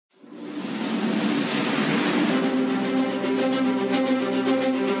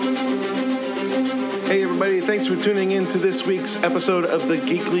thanks for tuning in to this week's episode of the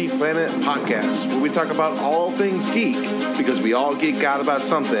Geekly Planet podcast, where we talk about all things geek, because we all geek out about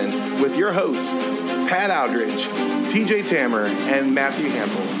something, with your hosts, Pat Aldridge, TJ Tammer, and Matthew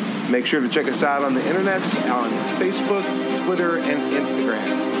Hampel. Make sure to check us out on the internet, on Facebook, Twitter, and Instagram.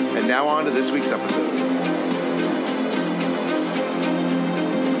 And now on to this week's episode.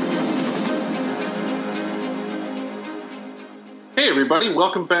 Hey everybody,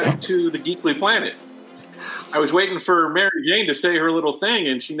 welcome back to the Geekly Planet. I was waiting for Mary Jane to say her little thing,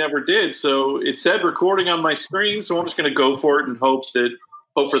 and she never did. So it said recording on my screen, so I'm just going to go for it and hope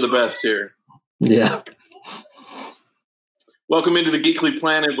for the best here. Yeah. Welcome into the Geekly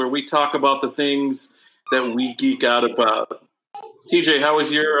Planet, where we talk about the things that we geek out about. TJ, how was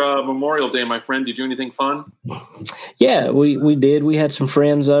your Memorial Day, my friend? Did you do anything fun? Yeah, we did. We had some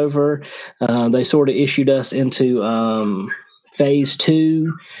friends over. They sort of issued us into phase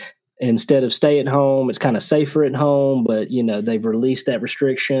 2. Instead of stay at home, it's kind of safer at home, but, you know, they've released that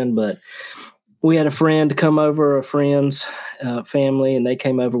restriction. But we had a friend come over, a friend's family, and they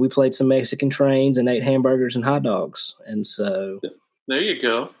came over. We played some Mexican trains and ate hamburgers and hot dogs. And so there you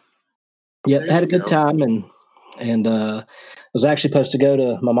go. Yep, had a good time. And was actually supposed to go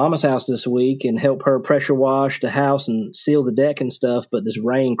to my mama's house this week and help her pressure wash the house and seal the deck and stuff. But this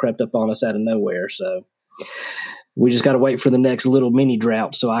rain crept up on us out of nowhere. So we just got to wait for the next little mini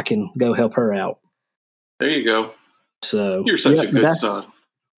drought so I can go help her out. There you go. So you're such a good son.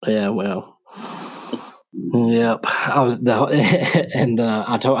 Yeah, well, yep. I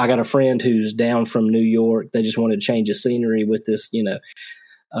got a friend who's down from New York. They just wanted to change the scenery with this, with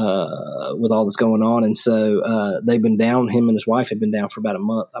all this going on, and so they've been down. Him and his wife have been down for about a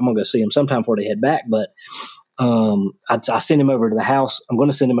month. I'm gonna go see him sometime before they head back, but I sent him over to the house. I'm going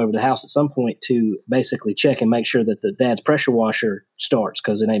to send him over to the house at some point to basically check and make sure that the dad's pressure washer starts,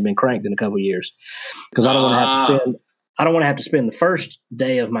 because it ain't been cranked in a couple of years. Because I don't want to have to spend the first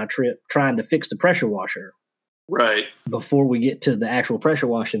day of my trip trying to fix the pressure washer, right, before we get to the actual pressure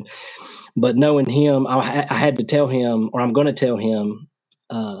washing. But knowing him, I had to tell him, or I'm going to tell him,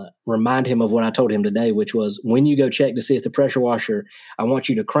 remind him of what I told him today, which was, when you go check to see if the pressure washer, I want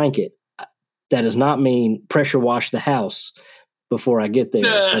you to crank it. That does not mean pressure wash the house before I get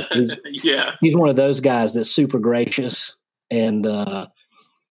there. He's one of those guys that's super gracious and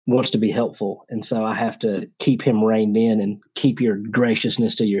wants to be helpful. And so I have to keep him reined in and keep your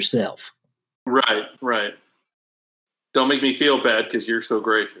graciousness to yourself. Right. Don't make me feel bad because you're so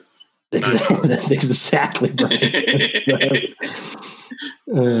gracious. Exactly. That's exactly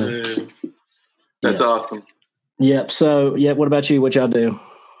right. That's awesome. Yep. So, what about you? What y'all do?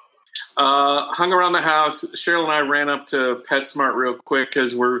 Hung around the house. Cheryl and I ran up to PetSmart real quick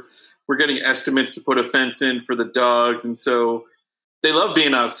because we're getting estimates to put a fence in for the dogs, and so they love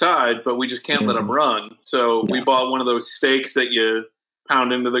being outside, but we just can't let them run. So we bought one of those stakes that you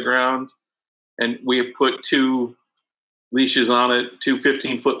pound into the ground, and we have put 2 leashes on it, 2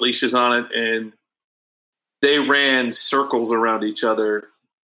 15-foot leashes on it, and they ran circles around each other.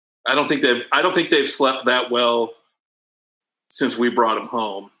 I don't think they've slept that well since we brought them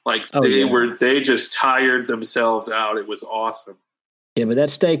home. Like they just tired themselves out. It was awesome. Yeah, but that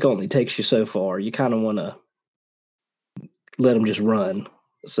stake only takes you so far. You kind of want to let them just run.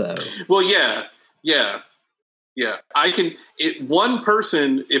 So, well, yeah. One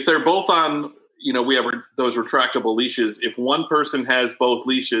person, if they're both on, we have those retractable leashes. If one person has both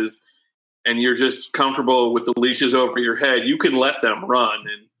leashes and you're just comfortable with the leashes over your head, you can let them run.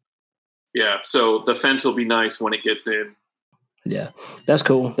 And so the fence will be nice when it gets in. Yeah, that's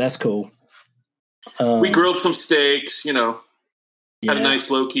cool. We grilled some steaks, had a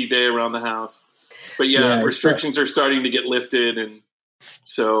nice low-key day around the house. But restrictions are starting to get lifted, and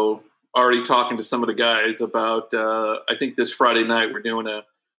so already talking to some of the guys about, I think this Friday night we're doing a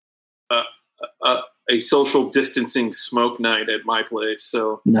social distancing smoke night at my place.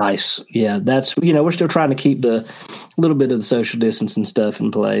 So nice. Yeah, that's, we're still trying to keep the little bit of the social distancing stuff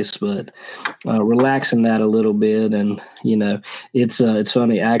in place, but relaxing that a little bit. And, it's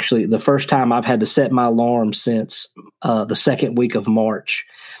funny. Actually, the first time I've had to set my alarm since the second week of March,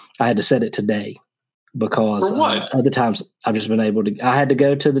 I had to set it today because other times I've just been able to, I had to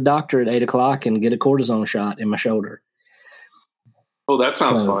go to the doctor at 8:00 and get a cortisone shot in my shoulder. Oh, that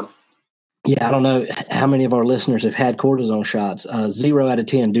sounds fun. Yeah, I don't know how many of our listeners have had cortisone shots. 0 out of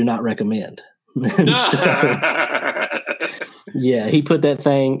 10 do not recommend. Yeah, he put that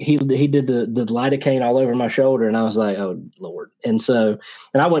thing, he did the lidocaine all over my shoulder, and I was like, oh, Lord. And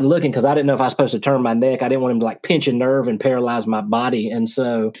I wasn't looking because I didn't know if I was supposed to turn my neck. I didn't want him to pinch a nerve and paralyze my body. And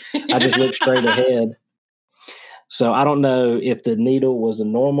so I just looked straight ahead. So I don't know if the needle was a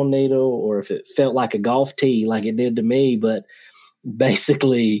normal needle or if it felt like a golf tee like it did to me, but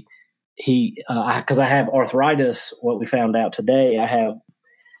basically because I have arthritis, what we found out today, I have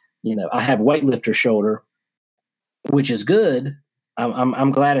weightlifter shoulder, which is good.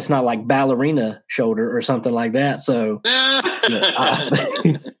 I'm glad it's not like ballerina shoulder or something like that. So, but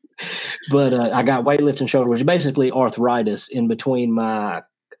I got weightlifting shoulder, which is basically arthritis in between my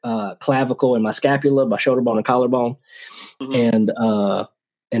clavicle and my scapula, my shoulder bone and collarbone. Mm-hmm.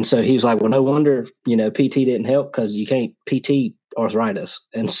 And so he was like, well, no wonder, PT didn't help because you can't PT arthritis.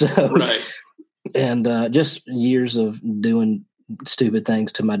 And so, right. And just years of doing stupid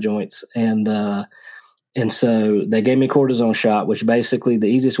things to my joints. And so they gave me a cortisone shot, which basically the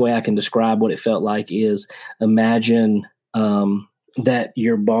easiest way I can describe what it felt like is imagine that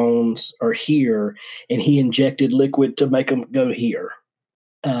your bones are here and he injected liquid to make them go here.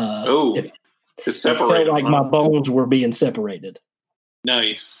 To separate. It felt like my bones were being separated.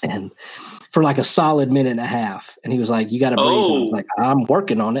 Nice. And for like a solid minute and a half. And he was like, you got to breathe. And I was like, I'm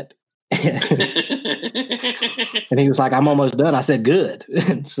working on it. And he was like, I'm almost done. I said, good.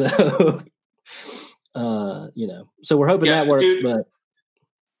 And so... so we're hoping that works.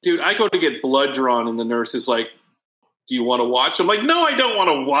 Dude, I go to get blood drawn, and the nurse is like, "Do you want to watch?" I'm like, "No, I don't want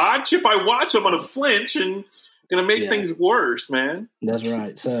to watch. If I watch, I'm going to flinch and going to make things worse, man." That's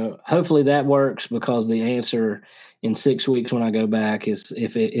right. So hopefully that works, because the answer in 6 weeks when I go back is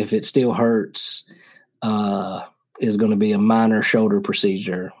if it still hurts, is going to be a minor shoulder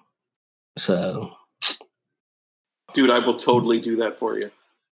procedure. So, dude, I will totally do that for you.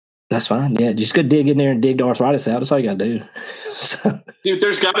 That's fine. Yeah, just go dig in there and dig the arthritis out. That's all you got to do. So, dude,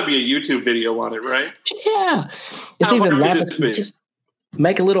 there's got to be a YouTube video on it, right? Yeah. It's even laughing. Just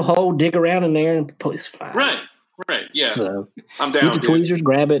make a little hole, dig around in there, and it's fine. Right. Yeah. So I'm down. Get the tweezers,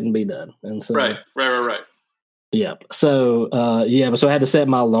 grab it, and be done. And so, right. Yep. So, so I had to set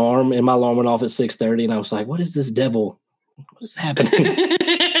my alarm, and my alarm went off at 6:30, and I was like, "What is this devil? What is happening?"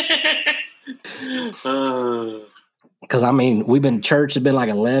 Because, we've been, church has been like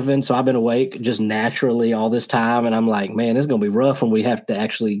 11, so I've been awake just naturally all this time. And I'm like, man, it's going to be rough when we have to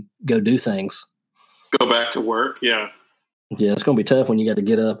actually go do things. Go back to work, yeah. Yeah, it's going to be tough when you got to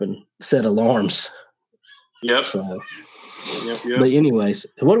get up and set alarms. Yep. So, yep. But anyways,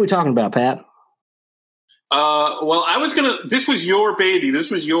 what are we talking about, Pat? Well, I was going to – this was your baby.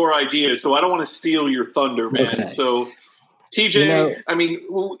 This was your idea, so I don't want to steal your thunder, man. Okay. So, TJ,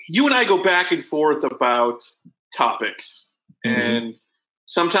 you and I go back and forth about – topics, and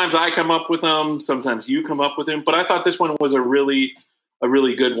sometimes I come up with them, sometimes you come up with them, but I thought this one was a really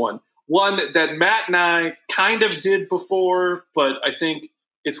good one that Matt and I kind of did before, but I think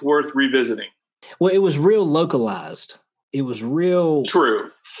it's worth revisiting. Well, it was real localized. It was real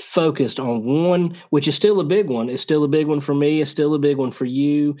focused on one, which is still a big one. It's still a big one for me. It's still a big one for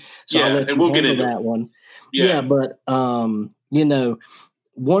you. So I'll let you handle that one. Yeah, but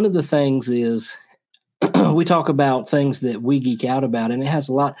one of the things is we talk about things that we geek out about, and it has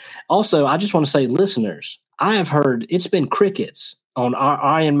a lot. Also, I just want to say, listeners, I have heard it's been crickets on our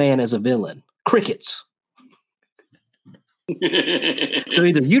Iron Man as a villain. Crickets. So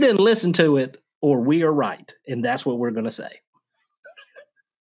either you didn't listen to it or we are right, and that's what we're going to say.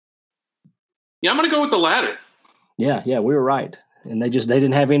 Yeah, I'm going to go with the latter. Yeah, we were right. And they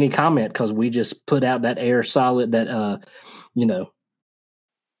didn't have any comment because we just put out that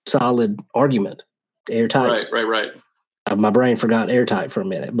solid argument. Airtight. Right. My brain forgot airtight for a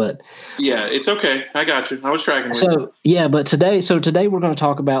minute, but yeah, it's okay. I got you. I was tracking with you. Yeah, but today we're going to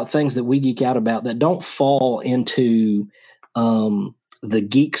talk about things that we geek out about that don't fall into the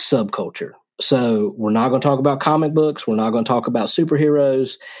geek subculture. So we're not going to talk about comic books. We're not going to talk about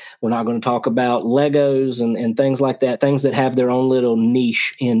superheroes. We're not going to talk about Legos and things like that, things that have their own little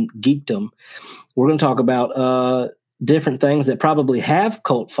niche in geekdom. We're going to talk about different things that probably have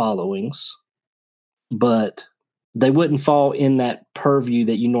cult followings, but they wouldn't fall in that purview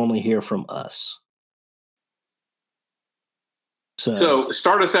that you normally hear from us. So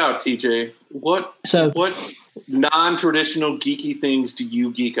start us out, TJ. What non-traditional geeky things do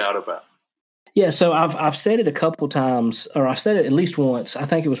you geek out about? Yeah, so I've said it a couple times, or I've said it at least once. I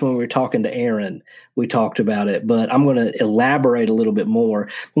think it was when we were talking to Aaron, we talked about it, but I'm going to elaborate a little bit more.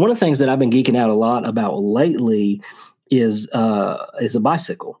 One of the things that I've been geeking out a lot about lately is a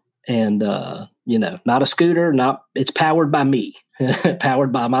bicycle. And, not a scooter, it's powered by me,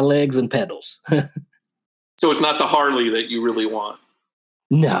 powered by my legs and pedals. So it's not the Harley that you really want?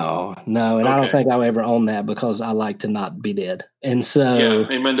 No. And okay. I don't think I'll ever own that because I like to not be dead. And so.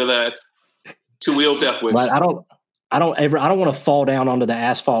 Yeah, amen to that. Two-wheel death wish. But I don't want to fall down onto the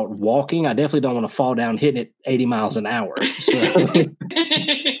asphalt walking. I definitely don't want to fall down hitting it 80 miles an hour.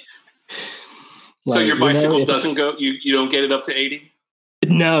 So your bicycle doesn't go, you don't get it up to 80?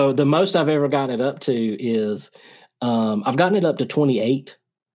 No, the most I've ever gotten it up to is I've gotten it up to 28.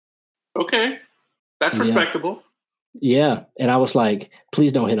 Okay. That's respectable. Yeah. And I was like,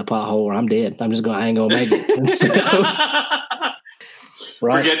 please don't hit a pothole or I'm dead. I ain't going to make it.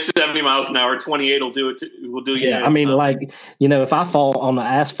 Right. Forget 70 miles an hour. 28 will do it. Will do you. Yeah. I mean, if I fall on the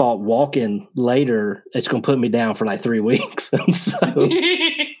asphalt walking later, it's going to put me down for like 3 weeks. So,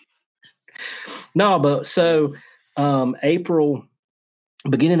 no, but so beginning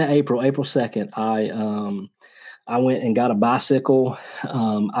of April 2nd, I went and got a bicycle.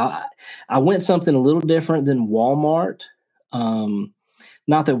 I went something a little different than Walmart.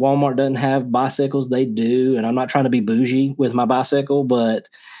 Not that Walmart doesn't have bicycles, they do. And I'm not trying to be bougie with my bicycle, but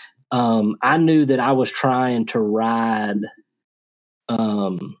I knew that I was trying to ride. I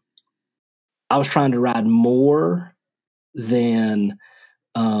was trying to ride more than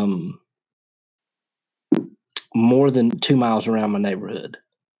 2 miles around my neighborhood.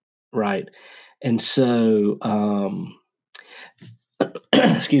 Right. And so,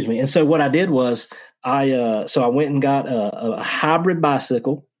 excuse me. And so what I did was I went and got a hybrid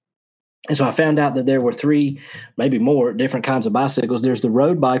bicycle. And so I found out that there were 3, maybe more different kinds of bicycles. There's the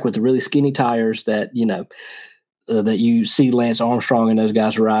road bike with the really skinny tires that, that you see Lance Armstrong and those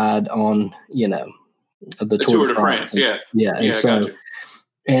guys ride on, the Tour de France. Yeah. Yeah. And gotcha.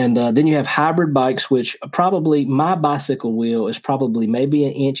 And then you have hybrid bikes, which probably my bicycle wheel is probably maybe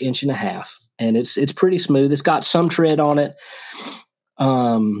an inch and a half. And it's pretty smooth. It's got some tread on it.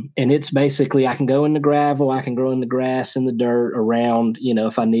 And it's basically, I can go in the gravel, I can go in the grass, in the dirt, around,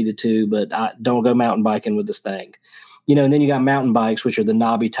 if I needed to, but I don't go mountain biking with this thing. And then you got mountain bikes, which are the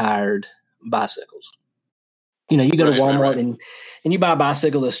knobby tired bicycles. You go to Walmart and you buy a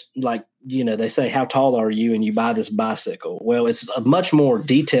bicycle that's like, they say, how tall are you? And you buy this bicycle. Well, it's much more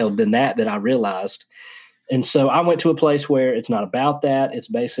detailed than that I realized. And so I went to a place where it's not about that. It's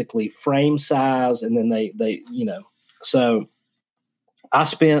basically frame size. And then they so I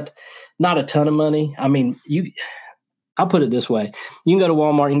spent not a ton of money. I mean, I'll put it this way. You can go to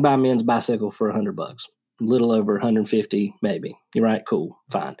Walmart, you can buy a men's bicycle for $100, a little over 150, maybe. You're right. Cool.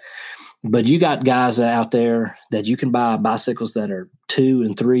 Fine. But you got guys out there that you can buy bicycles that are $2,000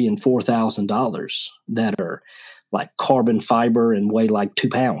 and $3,000 and $4,000 that are like carbon fiber and weigh like 2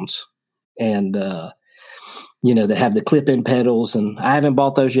 pounds. And, they have the clip-in pedals, and I haven't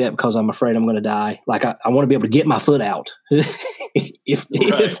bought those yet because I'm afraid I'm going to die. Like I want to be able to get my foot out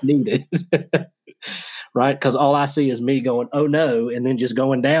if needed, right? Because all I see is me going, "Oh no," and then just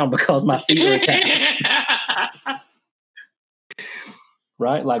going down because my feet are attached.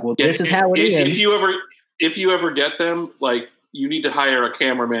 Right? Like, well, this is how it is. If you ever get them, like, you need to hire a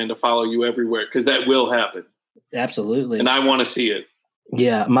cameraman to follow you everywhere because that will happen. Absolutely, and I want to see it.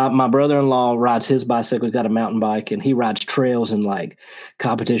 Yeah, my brother-in-law rides his bicycle. He's got a mountain bike, and he rides trails and like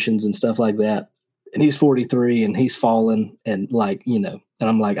competitions and stuff like that. And he's 43, and he's fallen, and and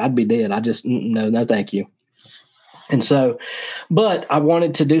I'm like, I'd be dead. I just no, thank you. And so, but I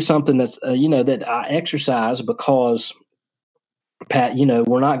wanted to do something that's that I exercise because, Pat,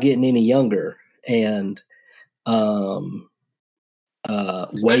 we're not getting any younger, and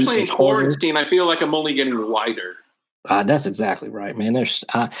especially in quarantine, I feel like I'm only getting wider. That's exactly right, man.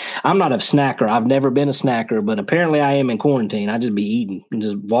 I'm not a snacker. I've never been a snacker, but apparently I am in quarantine. I just be eating and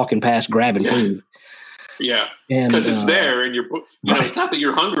just walking past, grabbing food. Yeah, because it's there, and it's not that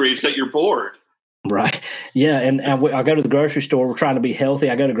you're hungry; it's that you're bored. Right. Yeah, and I go to the grocery store. We're trying to be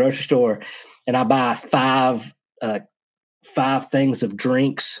healthy. I go to the grocery store, and I buy five things of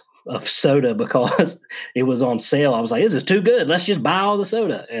drinks of soda because it was on sale. I was like, this is too good. Let's just buy all the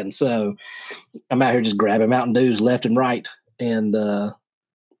soda. And so I'm out here just grabbing Mountain Dews left and right. And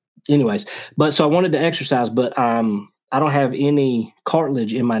anyways, but so I wanted to exercise, but I don't have any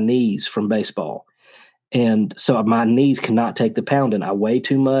cartilage in my knees from baseball. And so my knees cannot take the pounding. I weigh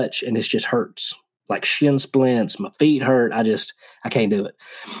too much and it just hurts. Like shin splints, my feet hurt. I can't do it.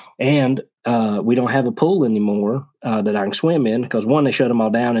 And we don't have a pool anymore that I can swim in because 1, they shut them all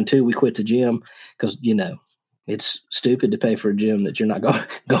down, and 2, we quit the gym because it's stupid to pay for a gym that you're not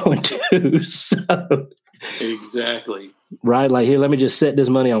going to. So exactly right. Like, here, let me just set this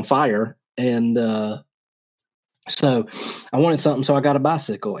money on fire. And so I wanted something, so I got a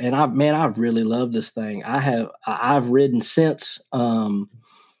bicycle, and I've really loved this thing. I've ridden since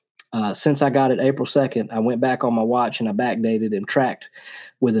I got it April 2nd. I went back on my watch and I backdated and tracked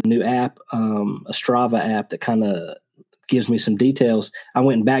with a new app, a Strava app that kind of gives me some details. I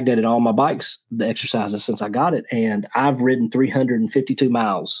went and backdated all my bikes, the exercises since I got it, and I've ridden 352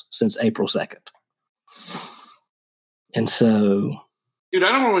 miles since April 2nd. And so, dude,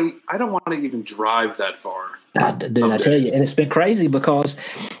 I don't want to even drive that far. I tell you, and it's been crazy because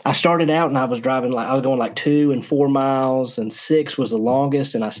I started out and I was going like 2 and 4 miles, and 6 was the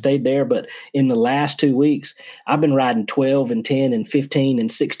longest, and I stayed there. But in the last 2 weeks, I've been riding 12 and 10 and 15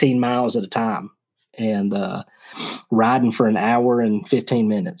 and 16 miles at a time, and riding for an hour and 15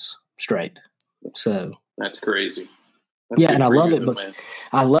 minutes straight. So that's crazy. And I love it. But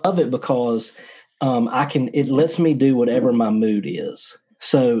I love it because it lets me do whatever my mood is.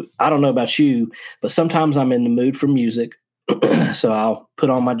 So I don't know about you, but sometimes I'm in the mood for music. So I'll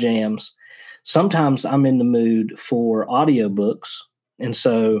put on my jams. Sometimes I'm in the mood for audiobooks. And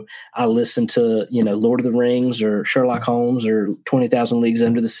so I listen to, Lord of the Rings or Sherlock Holmes or 20,000 Leagues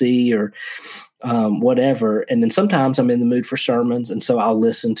Under the Sea or whatever. And then sometimes I'm in the mood for sermons. And so I'll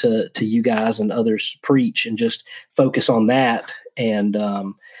listen to you guys and others preach and just focus on that. And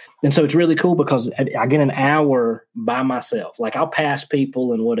so it's really cool because I get an hour by myself. Like I'll pass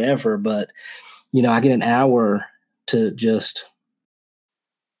people and whatever, but I get an hour to just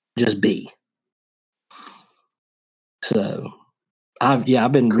be. So I've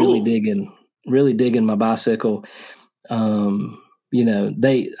been cool. really digging my bicycle. I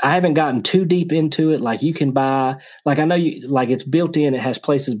haven't gotten too deep into it. Like you can buy, like I know it's built in. It has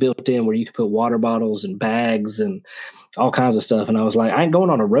places built in where you can put water bottles and bags and all kinds of stuff. And I was like, I ain't going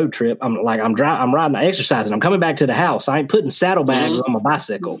on a road trip. I'm riding, exercising. I'm coming back to the house. I ain't putting saddlebags on my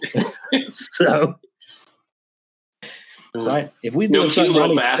bicycle. So, right. If we do a cute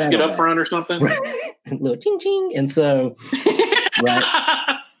little basket up front or something, right? A little ching ching. And so,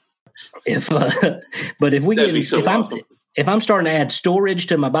 right. But if we That'd be so awesome. If I'm starting to add storage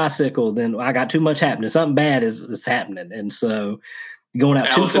to my bicycle, then I got too much happening. Something bad is happening. And so going out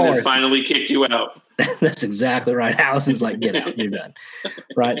Allison too far. has finally kicked you out. That's exactly right. Allison's like, get out, you're done.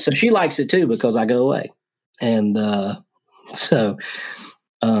 Right. So she likes it too because I go away. And so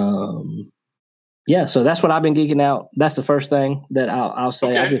that's what I've been geeking out. That's the first thing that I'll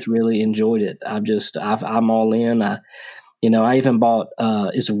say. Okay. I just really enjoyed it. I'm all in. I even bought,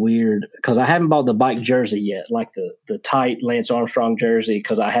 it's weird because I haven't bought the bike jersey yet, like the tight Lance Armstrong jersey,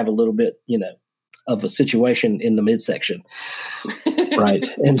 because I have a little bit, of a situation in the midsection. Right.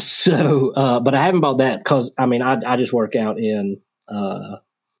 And so, but I haven't bought that because, I just work out in,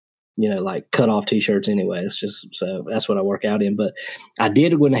 like cut off t-shirts anyway. It's just, so that's what I work out in. But I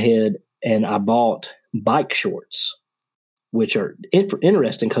did went ahead and I bought bike shorts, which are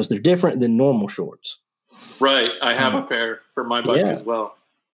interesting because they're different than normal shorts. Right. I have a pair for my bike as well.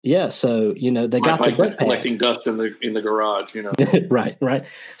 Yeah. So, they my got bike the butt that's collecting dust in the garage, Right.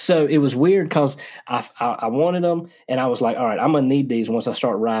 So it was weird because I wanted them and I was like, all right, I'm going to need these once I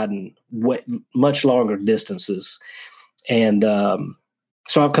start riding much longer distances. And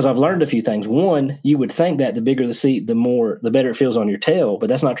so because I've learned a few things. One, you would think that the bigger the seat, the better it feels on your tail, but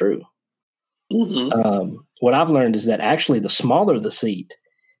that's not true. Mm-hmm. What I've learned is that actually the smaller the seat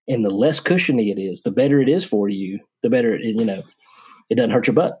and the less cushiony it is, the better it is for you, the better it doesn't hurt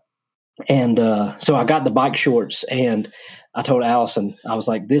your butt. And so I got the bike shorts and I told Allison, I was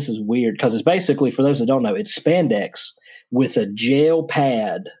like, this is weird because it's basically, for those that don't know, it's spandex with a gel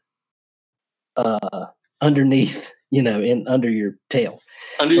pad underneath, under your tail.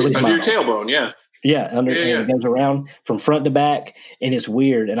 Under your tailbone, yeah. Yeah, and it goes around from front to back, and it's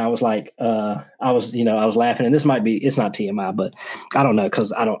weird. And I was like, I was laughing, and it's not TMI, but I don't know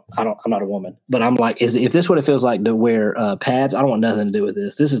because I'm not a woman, but I'm like, if this what it feels like to wear pads, I don't want nothing to do with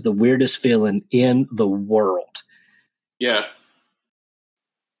this. This is the weirdest feeling in the world. Yeah,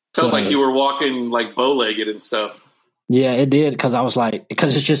 felt like you were walking like bow-legged and stuff. Yeah, it did because I was like,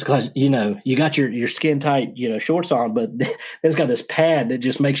 because it's just because you got your skin tight shorts on, but it's got this pad that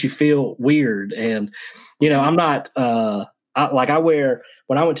just makes you feel weird. And I'm not I wear,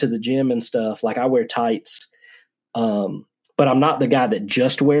 when I went to the gym and stuff, like I wear tights, but I'm not the guy that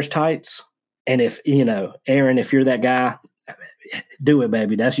just wears tights. And if Aaron, if you're that guy, do it,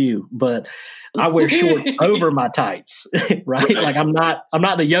 baby, that's you. But I wear shorts over my tights, right? Like I'm not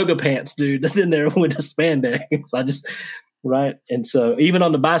the yoga pants dude that's in there with the spandex. Right. And so even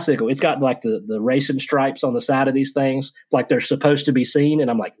on the bicycle, it's got like the racing stripes on the side of these things, like they're supposed to be seen.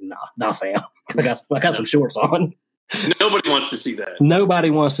 And I'm like, nah, fam. I got some shorts on. Nobody wants to see that. Nobody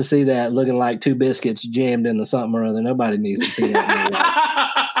wants to see that looking like two biscuits jammed into something or other. Nobody needs to see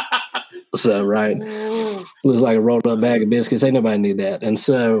that. So, right. Looks like a rolled up bag of biscuits. Ain't nobody need that. And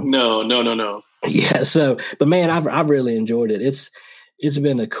so. No. Yeah. So, but man, I've really enjoyed it. It's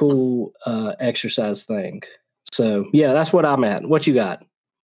been a cool exercise thing. So yeah, that's what I'm at. What you got?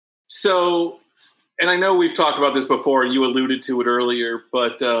 So, and I know we've talked about this before. You alluded to it earlier,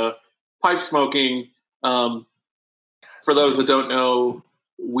 but pipe smoking. For those that don't know,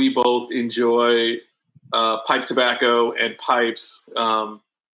 we both enjoy pipe tobacco and pipes.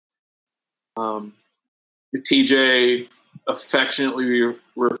 TJ affectionately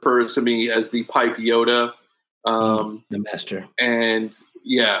refers to me as the pipe Yoda. The master. And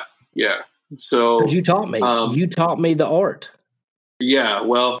yeah. So you taught me. You taught me the art. Yeah,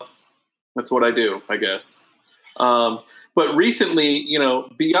 well, that's what I do, I guess. But recently,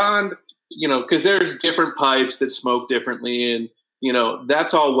 beyond, because there's different pipes that smoke differently, and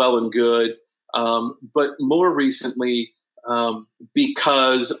that's all well and good. But more recently,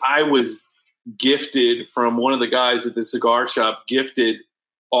 because I was gifted from one of the guys at the cigar shop, gifted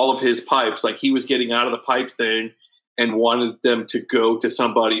all of his pipes. Like, he was getting out of the pipe thing and wanted them to go to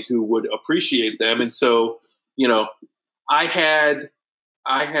somebody who would appreciate them. And so, I had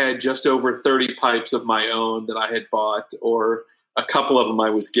just over 30 pipes of my own that I had bought, or a couple of them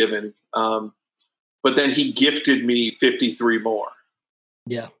I was given. But then he gifted me 53 more.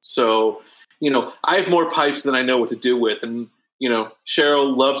 Yeah. So, I have more pipes than I know what to do with. And,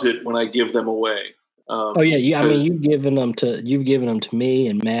 Cheryl loves it when I give them away. You've given them to me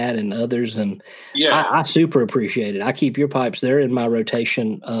and Matt and others, and yeah, I super appreciate it. I keep your pipes; they're in my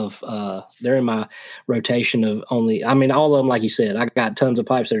rotation of only. I mean, all of them, like you said, I got tons of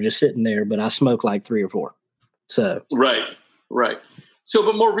pipes that are just sitting there, but I smoke like 3 or 4. So right. So,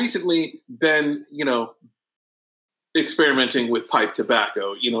 but more recently, been experimenting with pipe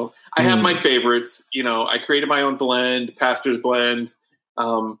tobacco. I have my favorites. I created my own blend, Pastor's Blend.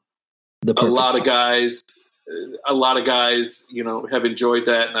 A lot of guys, have enjoyed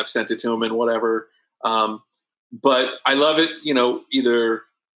that, and I've sent it to them and whatever. But I love it, either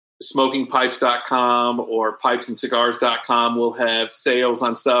smokingpipes.com or pipesandscigars.com will have sales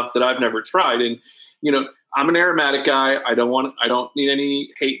on stuff that I've never tried. And, I'm an aromatic guy. I don't need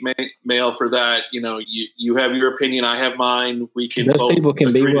any hate mail for that. You have your opinion. I have mine. We can Those both people can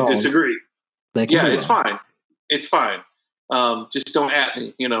agree be to wrong. disagree. It's wrong. fine. It's fine. Just don't at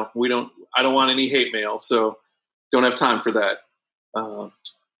me. I don't want any hate mail. So don't have time for that.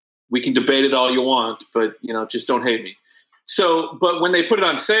 We can debate it all you want, but just don't hate me. So, but when they put it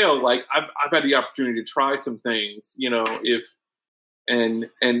on sale, like I've had the opportunity to try some things,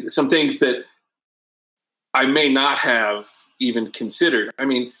 and some things that I may not have even considered. I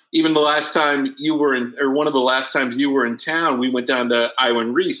mean, even the last time you were one of the last times you were in town, we went down to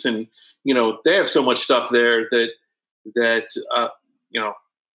Iwan Reese, and they have so much stuff there that I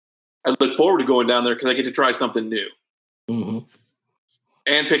look forward to going down there because I get to try something new. Mm-hmm.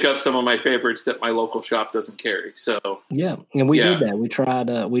 And pick up some of my favorites that my local shop doesn't carry. So yeah, and we did that. We tried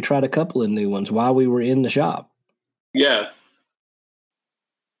a couple of new ones while we were in the shop. Yeah,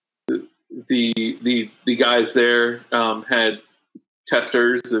 the guys there had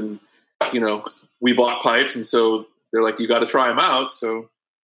testers, and we bought pipes, and so they're like, "You got to try them out." So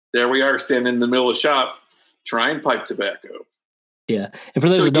there we are, standing in the middle of the shop trying pipe tobacco. Yeah, and for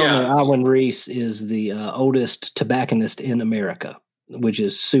those that don't know, Iwan Reese is the oldest tobacconist in America, which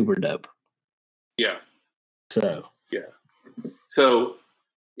is super dope. Yeah. So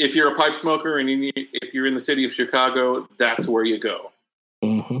if you're a pipe smoker and if you're in the city of Chicago, that's where you go.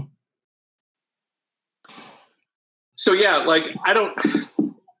 Mm-hmm. So yeah, like I don't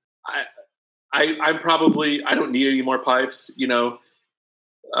need any more pipes.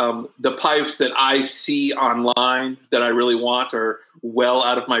 The pipes that I see online that I really want are well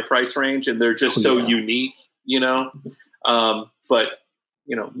out of my price range, and they're just so unique, but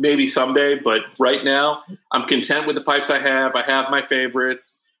maybe someday, but right now I'm content with the pipes I have. I have my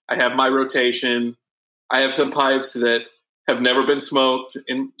favorites. I have my rotation. I have some pipes that have never been smoked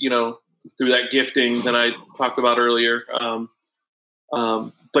through that gifting that I talked about earlier.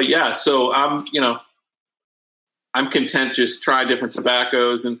 But yeah, so I'm content just trying different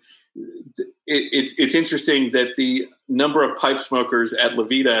tobaccos, and it's interesting that the number of pipe smokers at La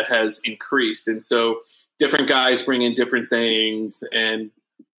Vida has increased, and so different guys bring in different things, and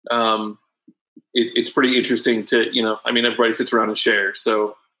it's pretty interesting to everybody sits around and shares.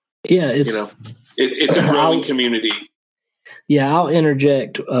 So yeah, it's a growing community. Yeah, I'll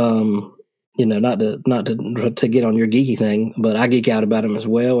interject. Not to get on your geeky thing, but I geek out about them as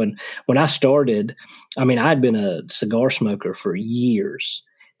well. And when I started, I'd been a cigar smoker for years.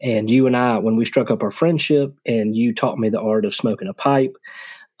 And you and I, when we struck up our friendship and you taught me the art of smoking a pipe,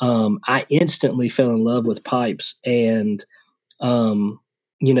 I instantly fell in love with pipes. And, to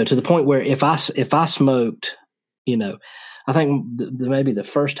the point where if I smoked, I I think maybe the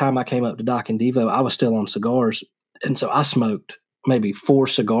first time I came up to Doc and Devo, I was still on cigars. And so I smoked maybe 4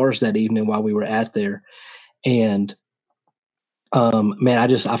 cigars that evening while we were at there. And man,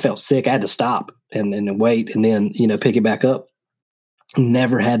 I felt sick. I had to stop and wait and then, pick it back up.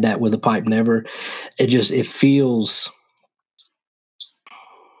 Never had that with a pipe. Never. It feels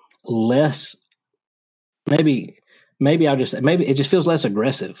less, maybe it just feels less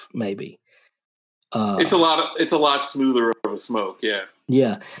aggressive. Maybe. It's a lot smoother of a smoke. Yeah.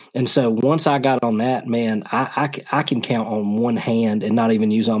 Yeah. And so once I got on that, man, I can count on one hand and not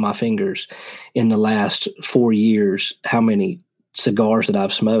even use all my fingers in the last 4 years how many cigars that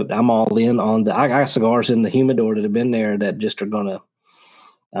I've smoked. I'm all in on I got cigars in the humidor that have been there that just are going to,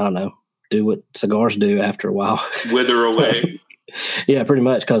 I don't know, do what cigars do after a while. Wither away. Yeah, pretty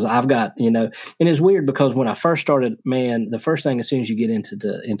much. Because I've got, and it's weird because when I first started, man, the first thing as soon as you get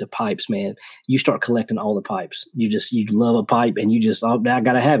into pipes, man, you start collecting all the pipes. You love a pipe and you just, I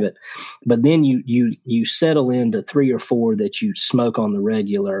got to have it. But then you settle into 3 or 4 that you smoke on the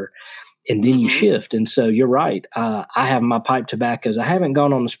regular, and then you shift. And so you're right. I have my pipe tobaccos. I haven't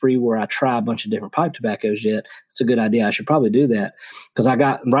gone on the spree where I try a bunch of different pipe tobaccos yet. It's a good idea. I should probably do that because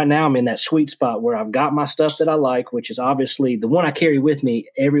right now I'm in that sweet spot where I've got my stuff that I like, which is obviously the one I carry with me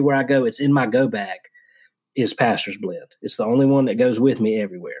everywhere I go. It's in my go bag is Pastor's Blend. It's the only one that goes with me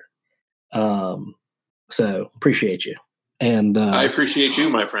everywhere. So appreciate you. And I appreciate you,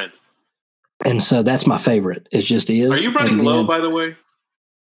 my friend. And so that's my favorite. It just is. Are you running low, by the way?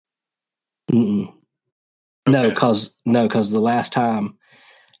 Mm-mm. Okay. No, because the last time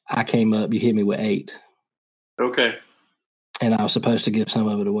I came up, you hit me with 8. Okay. And I was supposed to give some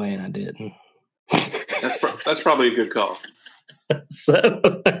of it away, and I didn't. That's probably a good call. So,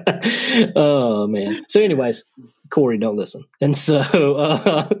 oh man. So, anyways, Corey, don't listen. And so,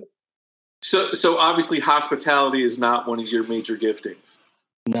 so obviously, hospitality is not one of your major giftings.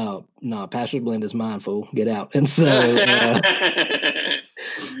 No, Pastor's Blend is mine, fool. Get out. And so,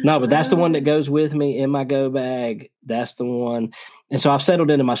 no, but that's the one that goes with me in my go bag. That's the one. And so I've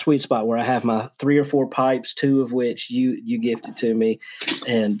settled into my sweet spot where I have my 3 or 4 pipes, 2 of which you gifted to me.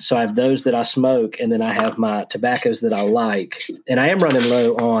 And so I have those that I smoke, and then I have my tobaccos that I like. And I am running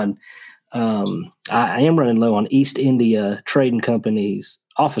low on East India Trading Company's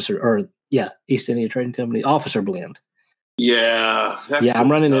Officer Blend. Yeah. I'm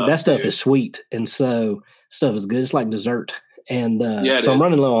running it. That stuff is sweet. And so stuff is good. It's like dessert. And so I'm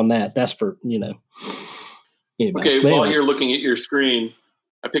running low on that. That's for, anyway. Okay, while you're looking at your screen,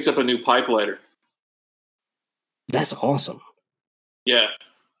 I picked up a new pipe lighter. That's awesome. Yeah.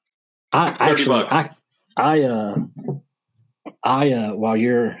 $30. While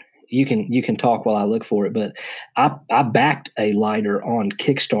you can talk while I look for it, but I backed a lighter on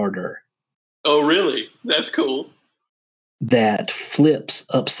Kickstarter. Oh, really? That's cool. That flips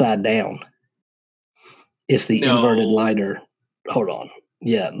upside down. It's the inverted lighter. Hold on.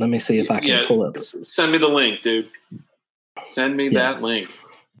 Yeah, let me see if I can pull up. Send me the link, dude. Send me that link.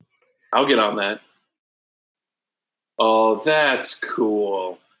 I'll get on that. Oh, that's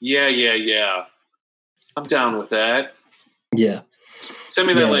cool. Yeah. I'm down with that. Yeah. Send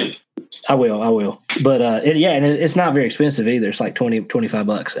me that link. I will. But and it's not very expensive either. It's like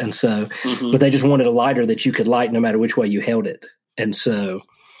 $25. And so, but they just wanted a lighter that you could light no matter which way you held it. And so,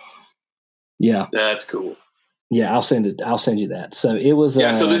 yeah. That's cool. Yeah, I'll send you that. So it was.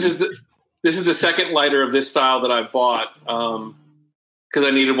 Yeah. So this is the second lighter of this style that I bought because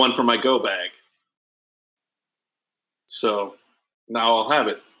I needed one for my go bag. So now I'll have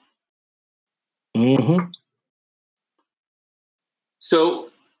it. Mm-hmm. So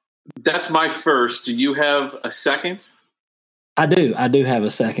that's my first. Do you have a second? I do have a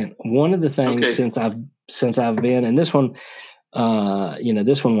second. One of the things since I've been, and this one,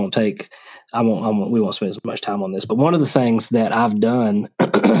 this one won't take. We won't spend as much time on this. But one of the things that I've done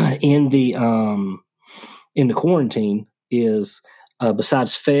in the quarantine is,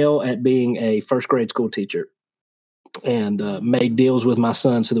 besides fail at being a first grade school teacher, and made deals with my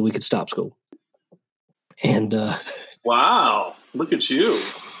son so that we could stop school. And wow, look at you.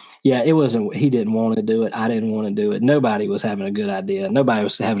 Yeah, it wasn't. He didn't want to do it. I didn't want to do it. Nobody was having a good idea. Nobody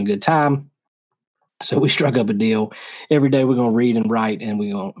was having a good time. So we struck up a deal. Every day we're going to read and write, and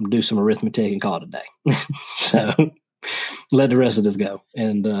we're going to do some arithmetic and call it a day. So let the rest of this go.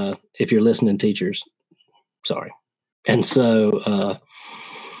 And if you're listening, teachers, sorry. And so,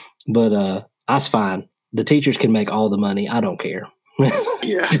 but that's fine. The teachers can make all the money. I don't care.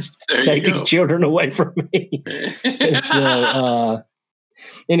 Yeah, take these children away from me. And so,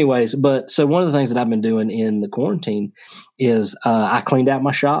 anyways, so one of the things that I've been doing in the quarantine is I cleaned out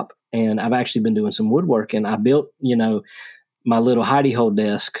my shop, and I've actually been doing some woodworking. I built, my little hidey hole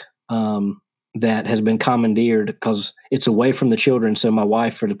desk that has been commandeered because it's away from the children. So my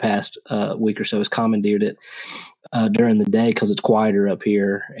wife for the past week or so has commandeered it during the day because it's quieter up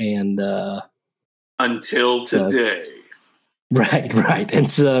here. And until today. Right. And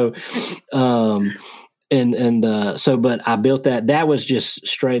so, but I built that. That was just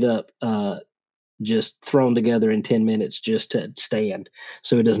straight up, just thrown together in 10 minutes just to stand.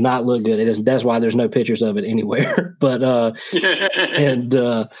 So it does not look good. It is. That's why there's no pictures of it anywhere. But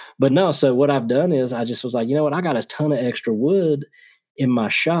no. So what I've done is I just was like, you know what? I got a ton of extra wood in my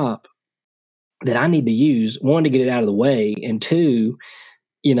shop that I need to use. One, to get it out of the way, and two,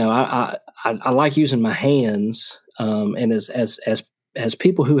 I like using my hands. And as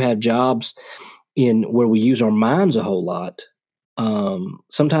people who have jobs in where we use our minds a whole lot,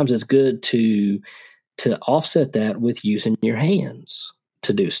 sometimes it's good to offset that with using your hands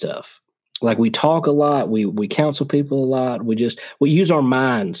to do stuff. Like we talk a lot, we counsel people a lot. We use our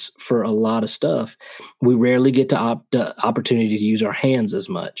minds for a lot of stuff. We rarely get the opportunity to use our hands as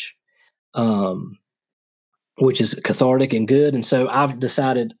much, which is cathartic and good. And so I've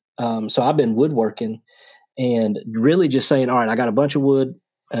decided. So I've been woodworking and really just saying, all right, I got a bunch of wood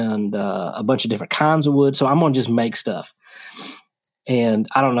and a bunch of different kinds of wood. So I'm going to just make stuff. And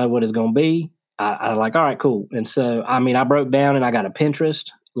I don't know what it's going to be. I like, all right, cool. And so, I broke down and I got a Pinterest,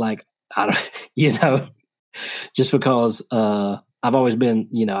 just because I've always been,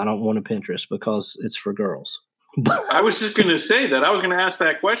 I don't want a Pinterest because it's for girls. I was just going to say that. I was going to ask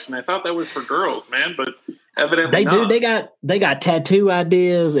that question. I thought that was for girls, man, but evidently they not. do. They got tattoo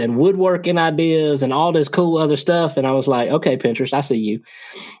ideas and woodworking ideas and all this cool other stuff. And I was like, okay, Pinterest, I see you.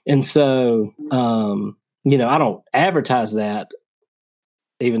 And so, I don't advertise that,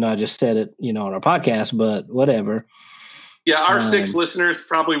 even though I just said it, on our podcast, but whatever. Yeah, our 6 listeners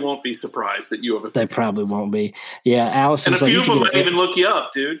probably won't be surprised that you have a Pinterest. They probably won't be. Yeah, Allison. And a few of them might even look you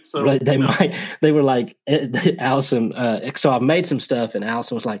up, dude. So right, they might. They were like, Allison. So I've made some stuff, and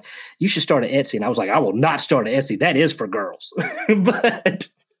Allison was like, "You should start an Etsy." And I was like, "I will not start an Etsy. That is for girls." but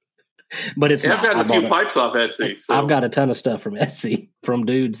it's not. I've gotten a few pipes off Etsy. So. I've got a ton of stuff from Etsy from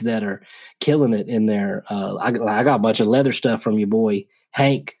dudes that are killing it in there. I got a bunch of leather stuff from your boy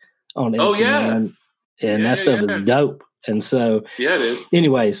Hank on Etsy. Oh yeah, and that stuff is dope. And so, yeah, it is.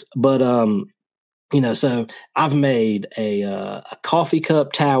 Anyways, but so I've made a coffee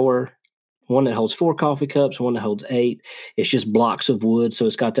cup tower, one that holds 4 coffee cups, one that holds 8. It's just blocks of wood, so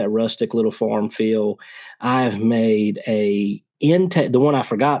it's got that rustic little farm feel. I've made the one I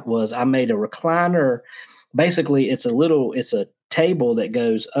forgot was I made a recliner. Basically, it's a table that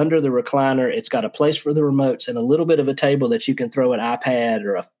goes under the recliner. It's got a place for the remotes and a little bit of a table that you can throw an iPad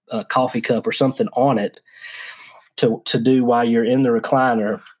or a coffee cup or something on it to do while you're in the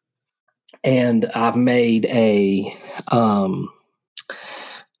recliner. And I've made I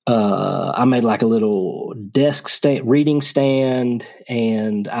made like a little desk stand, reading stand,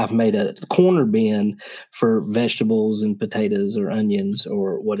 and I've made a corner bin for vegetables and potatoes or onions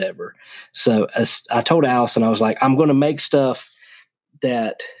or whatever. So I told Allison, I was like, I'm going to make stuff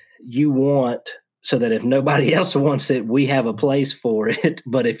that you want so that if nobody else wants it, we have a place for it.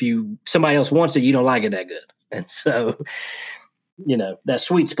 But if somebody else wants it, you don't like it that good. And so, that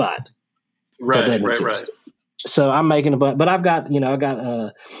sweet spot. Right. So I'm making but I've got,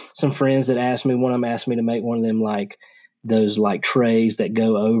 some friends that asked me, one of them asked me to make one of them, like those like trays that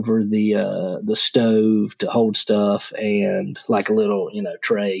go over the stove to hold stuff, and like a little,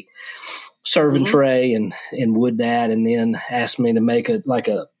 tray, serving tray and wood that, and then asked me to make a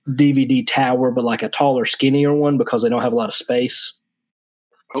DVD tower, but like a taller, skinnier one because they don't have a lot of space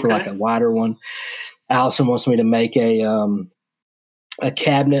for like a wider one. Allison wants me to make a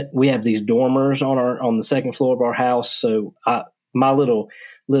cabinet. We have these dormers on the second floor of our house. So my little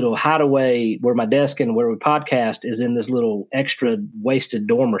hideaway where my desk and where we podcast is in this little extra wasted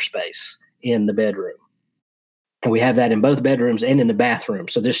dormer space in the bedroom. And we have that in both bedrooms and in the bathroom.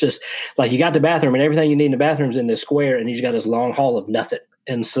 So there's just like, you got the bathroom and everything you need in the bathroom's in this square, and you just got this long hall of nothing.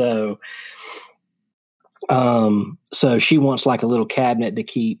 And so, so she wants like a little cabinet to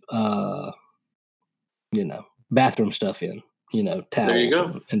keep, bathroom stuff in,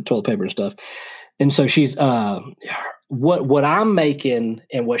 towels and toilet paper and stuff. And so she's, what I'm making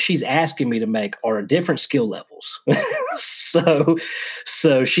and what she's asking me to make are different skill levels.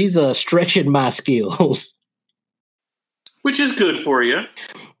 so she's stretching my skills, which is good for you.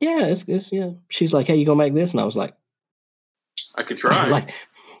 Yeah, it's yeah. She's like, "Hey, you gonna make this?" And I was like, "I could try."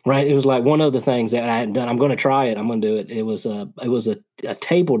 Right. It was like one of the things that I hadn't done. I'm going to try it. I'm going to do it. It was a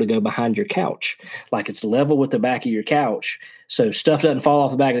table to go behind your couch. Like it's level with the back of your couch. So stuff doesn't fall off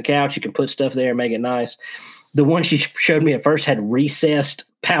the back of the couch. You can put stuff there and make it nice. the one she showed me at first had recessed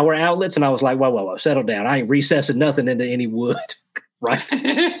power outlets, and I was like, whoa, settle down. I ain't recessing nothing into any wood, right?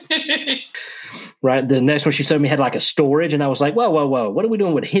 Right. The next one she showed me had like a storage, and I was like, whoa, what are we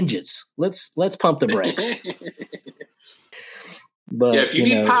doing with hinges? Let's pump the brakes. But yeah, if you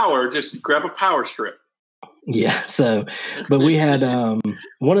need power, just grab a power strip. Yeah. So, but we had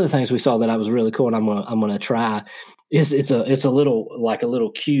one of the things we saw that I was really cool, and I'm gonna try. It's a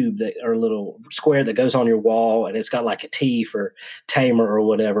little cube or a little square that goes on your wall, and it's got like a T for tamer or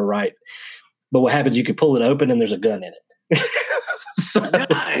whatever, right? But what happens? You can pull it open, and there's a gun in it. So,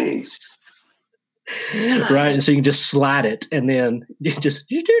 nice. Right, and so you can just slide it, and then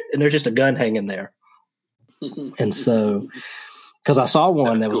and there's just a gun hanging there. And so, because I saw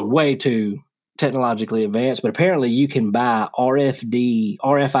one that was way too technologically advanced, but apparently you can buy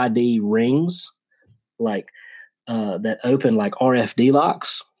RFID rings like that open like RFD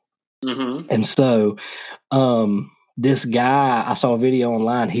locks. Mm-hmm. And so this guy, I saw a video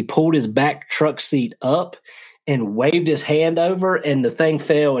online, he pulled his back truck seat up and waved his hand over, and the thing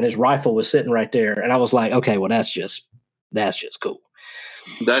fell, and his rifle was sitting right there. And I was like, okay, well, that's just cool.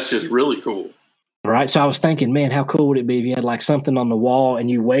 That's just really cool. Right. So I was thinking, man, how cool would it be if you had like something on the wall and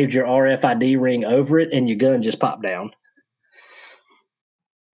you waved your RFID ring over it and your gun just popped down?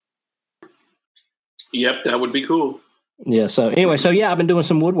 Yep, that would be cool. Yeah. So anyway, I've been doing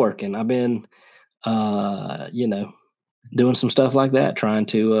some woodworking. I've been, doing some stuff like that, trying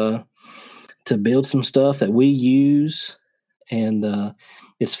to build some stuff that we use. And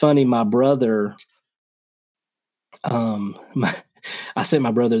it's funny, my brother, I sent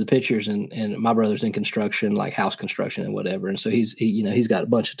my brother the pictures, and my brother's in construction, like house construction and whatever. And so he's got a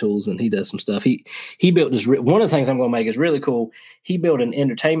bunch of tools, and he does some stuff. He built this. One of the things I'm going to make is really cool. He built an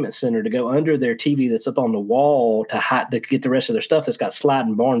entertainment center to go under their TV that's up on the wall to get the rest of their stuff that's got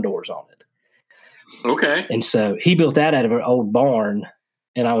sliding barn doors on it. Okay. And so he built that out of an old barn,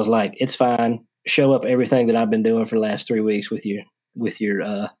 and I was like, it's fine. Show up everything that I've been doing for the last 3 weeks with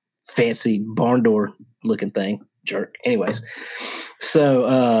your fancy barn door looking thing. Jerk. Anyways,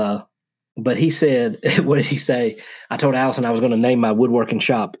 so but he said, what did he say? I told Allison I was going to name my woodworking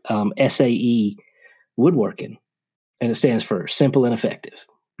shop SAE Woodworking, and it stands for simple and effective.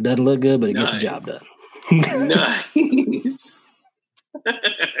 Doesn't look good, but it gets the job done. Nice.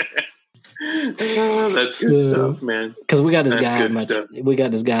 That's good stuff, man. Because we got this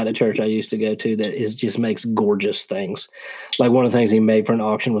guy at a church I used to go to that just makes gorgeous things. Like one of the things he made for an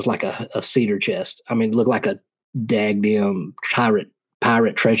auction was like a cedar chest. I mean, it looked like a daggum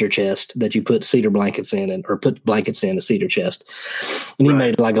pirate treasure chest that you put cedar blankets in, or put blankets in a cedar chest. And he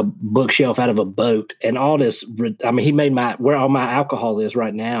made like a bookshelf out of a boat and all this. I mean, he made where all my alcohol is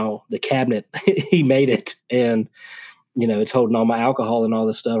right now, the cabinet, he made it. And, it's holding all my alcohol and all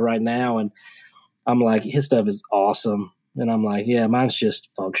this stuff right now. And I'm like, his stuff is awesome. And I'm like, yeah, mine's just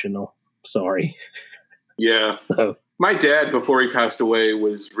functional. Sorry. Yeah. So, my dad, before he passed away,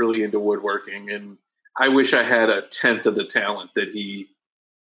 was really into woodworking, and I wish I had a tenth of the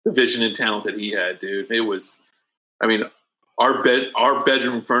vision and talent that he had, dude. It was, I mean, our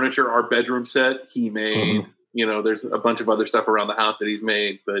bedroom furniture, our bedroom set, he made. Mm-hmm. There's a bunch of other stuff around the house that he's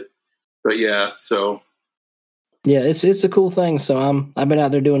made, but yeah. So yeah, it's a cool thing. So I've been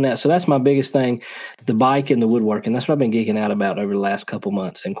out there doing that. So that's my biggest thing, the bike and the woodworking. That's what I've been geeking out about over the last couple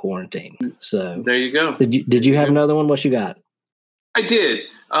months in quarantine. So there you go. Did you have another one? What you got? I did.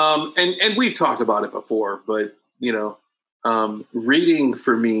 And we've talked about it before, but reading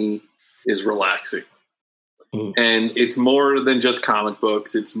for me is relaxing. And it's more than just comic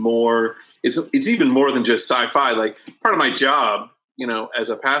books. It's even more than just sci-fi. Like part of my job,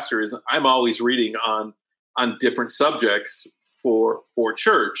 as a pastor, is I'm always reading on different subjects for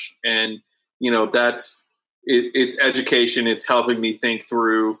church. And, it's education. It's helping me think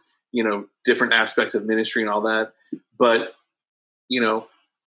through, different aspects of ministry and all that. But,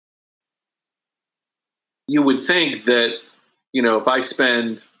 you would think that, if I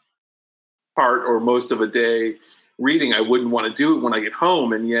spend part or most of a day reading, I wouldn't want to do it when I get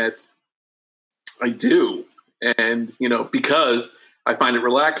home. And yet I do. And, because I find it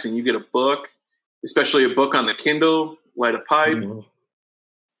relaxing. You get a book, especially a book on the Kindle, light a pipe. Mm-hmm.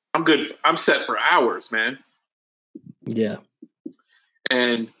 I'm good. I'm set for hours, man. Yeah.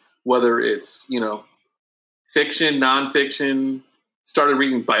 And whether it's, fiction, nonfiction, started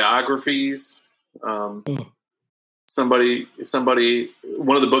reading biographies. Somebody,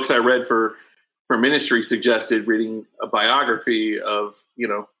 one of the books I read for ministry suggested reading a biography of,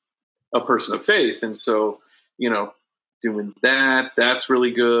 a person of faith. And so, doing that's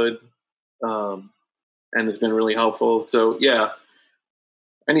really good. And it's been really helpful. So yeah,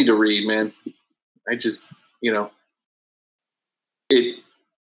 I need to read, man. you know,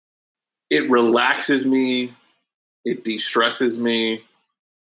 it relaxes me, it de-stresses me,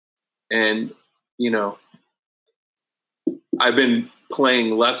 and, you know, I've been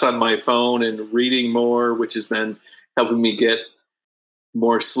playing less on my phone and reading more, which has been helping me get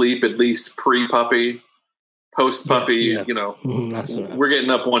more sleep, at least pre-puppy. Post-puppy, you know, we're getting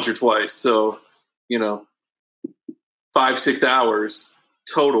up once or twice. So, you know, 5-6 hours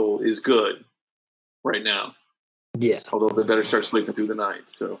total is good right now. Yeah. Although they better start sleeping through the night.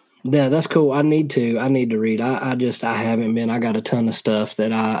 So yeah, that's cool. I need to read. I haven't been. I got a ton of stuff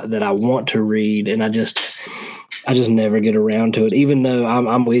that I want to read, and I just never get around to it. Even though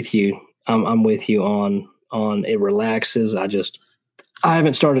I'm with you. I'm with you on it relaxes. I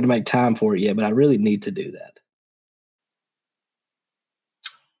haven't started to make time for it yet, but I really need to do that.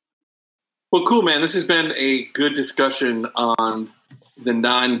 Well, cool, man. This has been a good discussion on the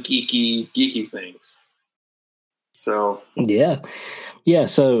non-geeky things. So yeah.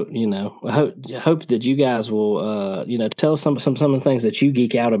 So you know, I hope that you guys will, you know, tell us some of the things that you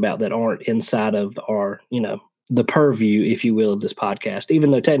geek out about that aren't inside of our, you know, the purview, if you will, of this podcast.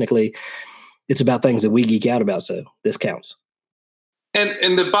 Even though technically, it's about things that we geek out about, so this counts.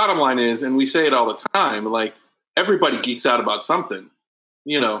 And the bottom line is, and we say it all the time, like everybody geeks out about something,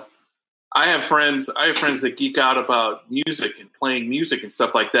 you know. I have friends that geek out about music and playing music and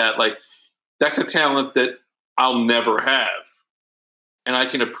stuff like that. Like that's a talent that I'll never have. And I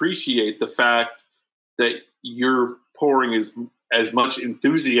can appreciate the fact that you're pouring as much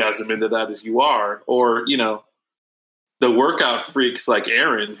enthusiasm into that as you are. Or, you know, the workout freaks like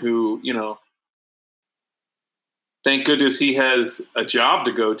Aaron who, you know, thank goodness he has a job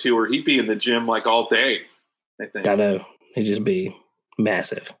to go to or he'd be in the gym like all day, I think. I know. It'd just be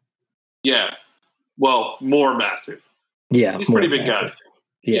massive. Yeah. Well, more massive. Yeah. He's a pretty big guy.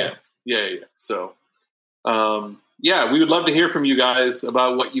 Yeah. So, we would love to hear from you guys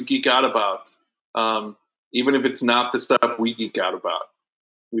about what you geek out about. Even if it's not the stuff we geek out about.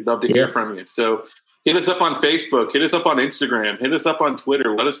 We'd love to hear from you. So hit us up on Facebook, hit us up on Instagram, hit us up on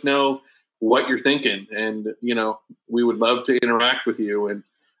Twitter. Let us know what you're thinking. And, you know, we would love to interact with you. And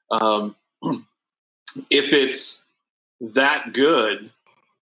if it's that good,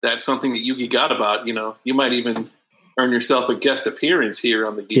 that's something that you geek out about, you know, you might even earn yourself a guest appearance here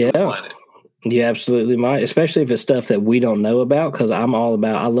on the Geek Planet. You absolutely might, especially if it's stuff that we don't know about, because I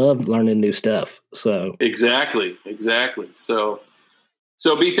love learning new stuff. So Exactly. So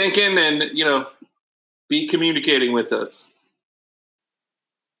be thinking and, you know, be communicating with us.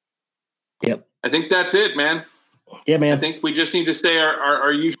 Yep. I think that's it, man. Yeah, man. I think we just need to say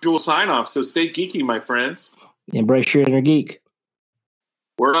our usual sign-off. So stay geeky, my friends. Embrace your inner geek.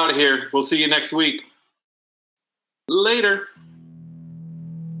 We're out of here. We'll see you next week. Later.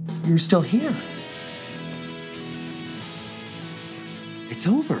 You're still here. It's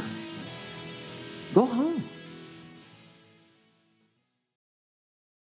over. Go home.